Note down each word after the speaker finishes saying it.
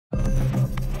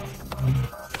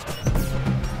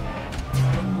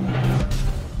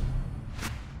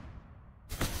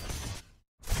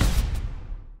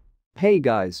Hey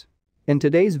guys. In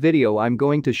today's video I'm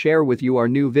going to share with you our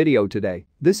new video today.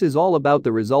 This is all about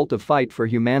the result of Fight for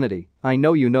Humanity. I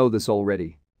know you know this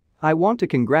already. I want to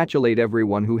congratulate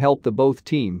everyone who helped the both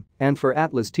team, and for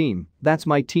Atlas team, that's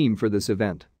my team for this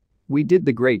event. We did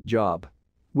the great job.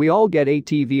 We all get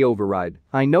ATV override.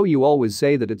 I know you always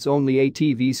say that it's only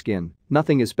ATV skin,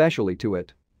 nothing especially to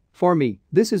it. For me,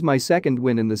 this is my second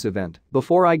win in this event.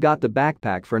 Before I got the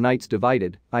backpack for Knights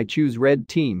Divided, I choose red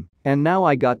team, and now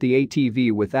I got the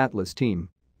ATV with Atlas team.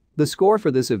 The score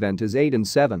for this event is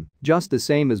 8-7, just the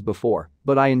same as before,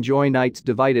 but I enjoy Knights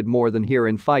Divided more than here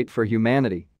in Fight for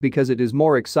Humanity because it is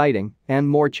more exciting and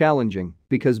more challenging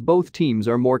because both teams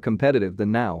are more competitive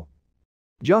than now.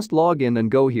 Just log in and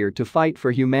go here to Fight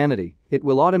for Humanity, it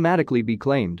will automatically be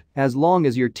claimed as long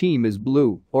as your team is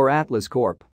blue or Atlas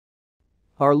Corp.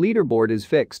 Our leaderboard is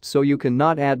fixed so you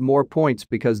cannot add more points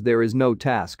because there is no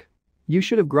task. You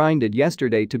should have grinded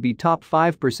yesterday to be top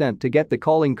 5% to get the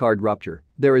calling card rupture.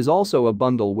 There is also a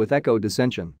bundle with Echo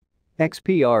Dissension,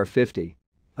 XPR 50,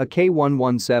 a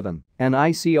K117, and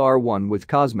ICR1 with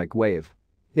Cosmic Wave.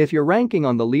 If your ranking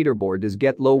on the leaderboard is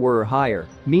get lower or higher,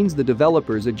 means the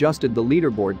developers adjusted the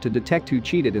leaderboard to detect who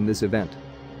cheated in this event.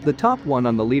 The top one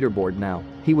on the leaderboard now,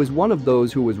 he was one of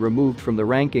those who was removed from the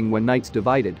ranking when Knights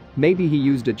Divided. Maybe he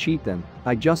used a cheat then,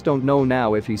 I just don't know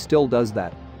now if he still does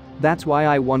that. That's why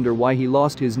I wonder why he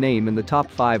lost his name in the top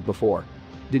 5 before.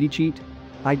 Did he cheat?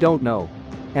 I don't know.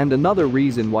 And another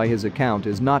reason why his account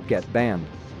is not get banned.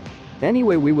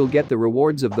 Anyway, we will get the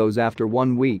rewards of those after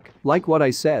 1 week. Like what I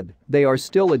said, they are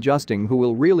still adjusting who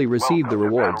will really receive the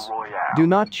rewards. Do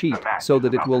not cheat so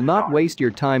that it will not waste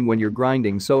your time when you're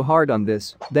grinding so hard on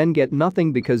this, then get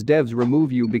nothing because devs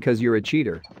remove you because you're a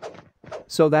cheater.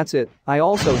 So that's it. I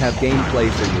also have gameplay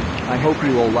for you. I hope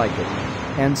you all like it.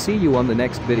 And see you on the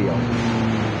next video.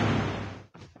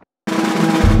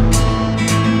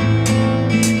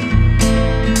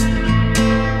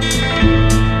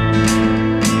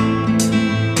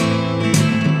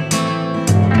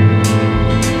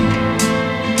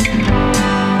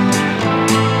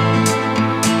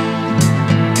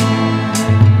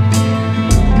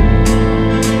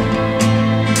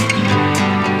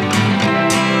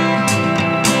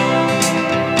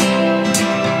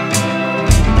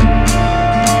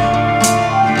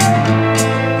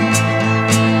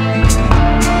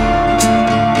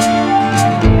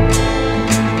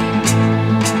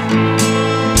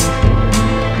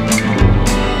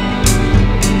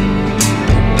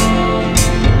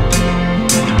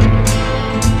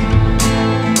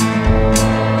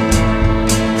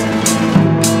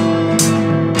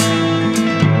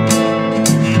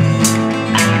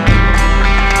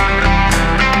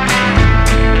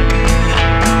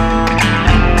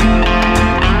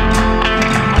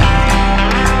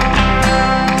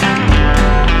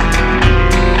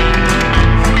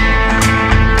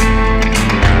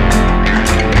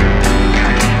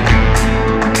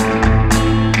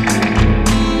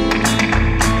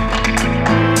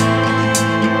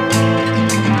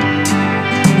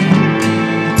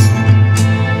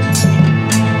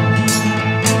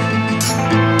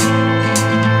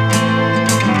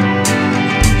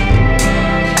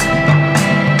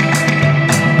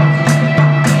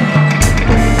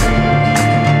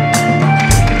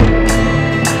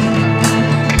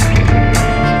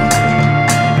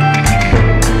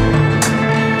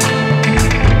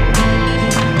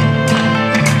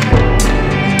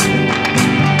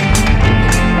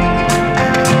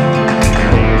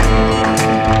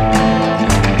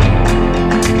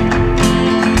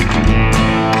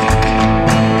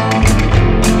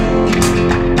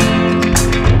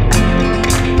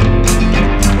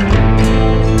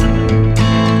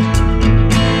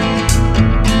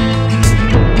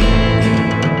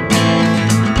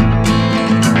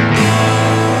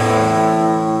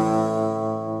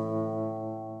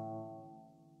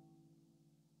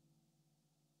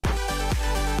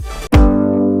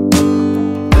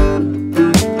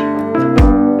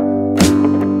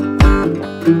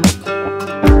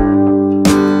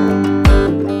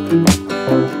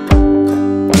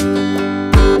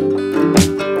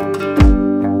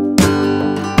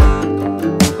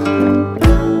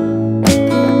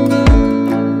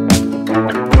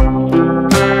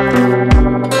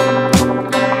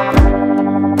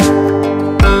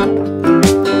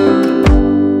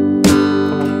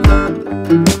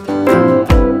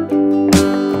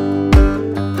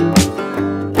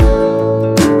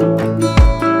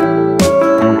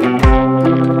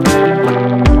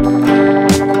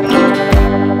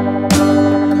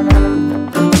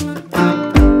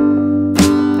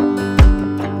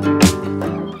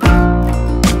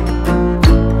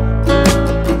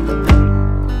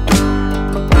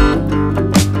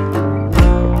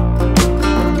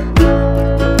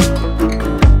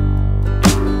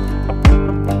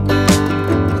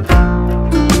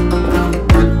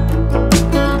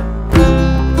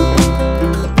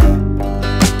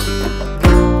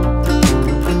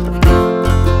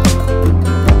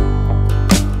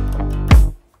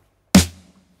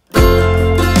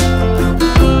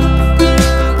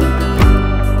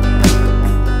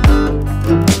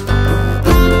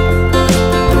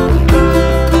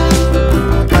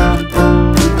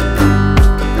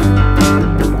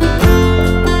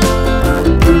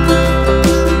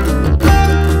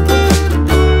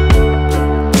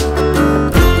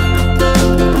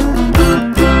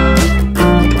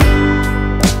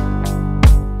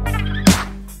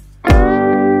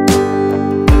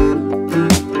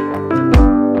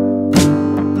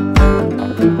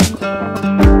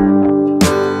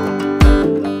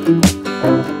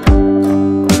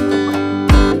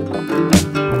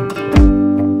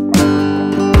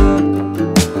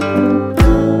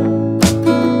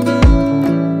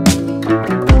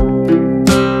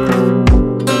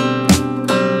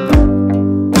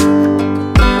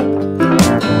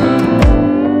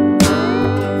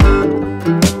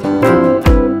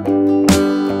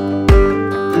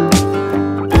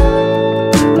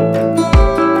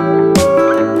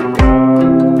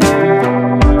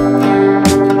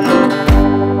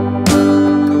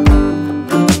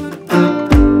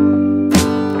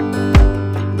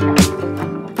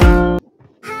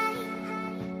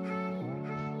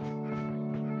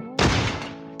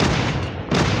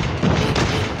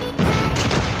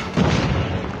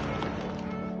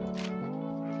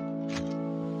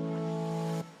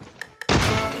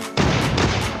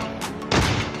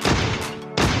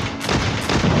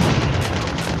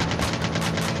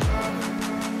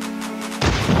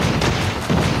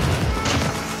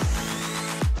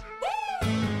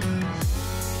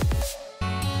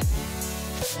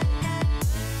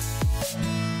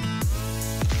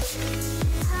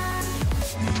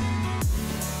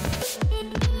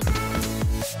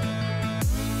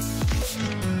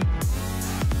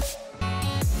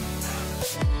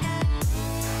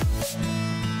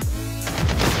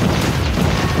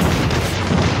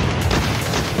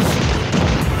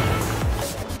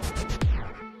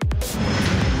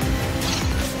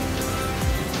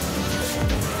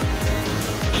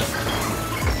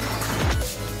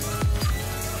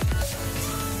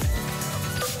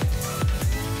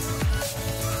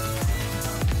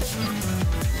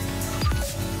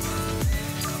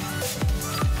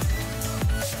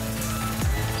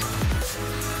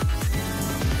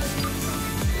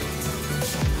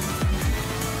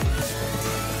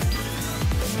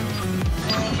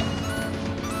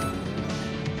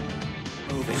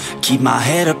 Keep my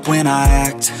head up when I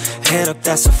act, head up,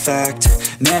 that's a fact.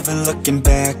 Never looking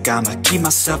back, I'ma keep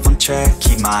myself on track.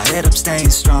 Keep my head up, staying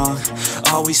strong,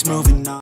 always moving on.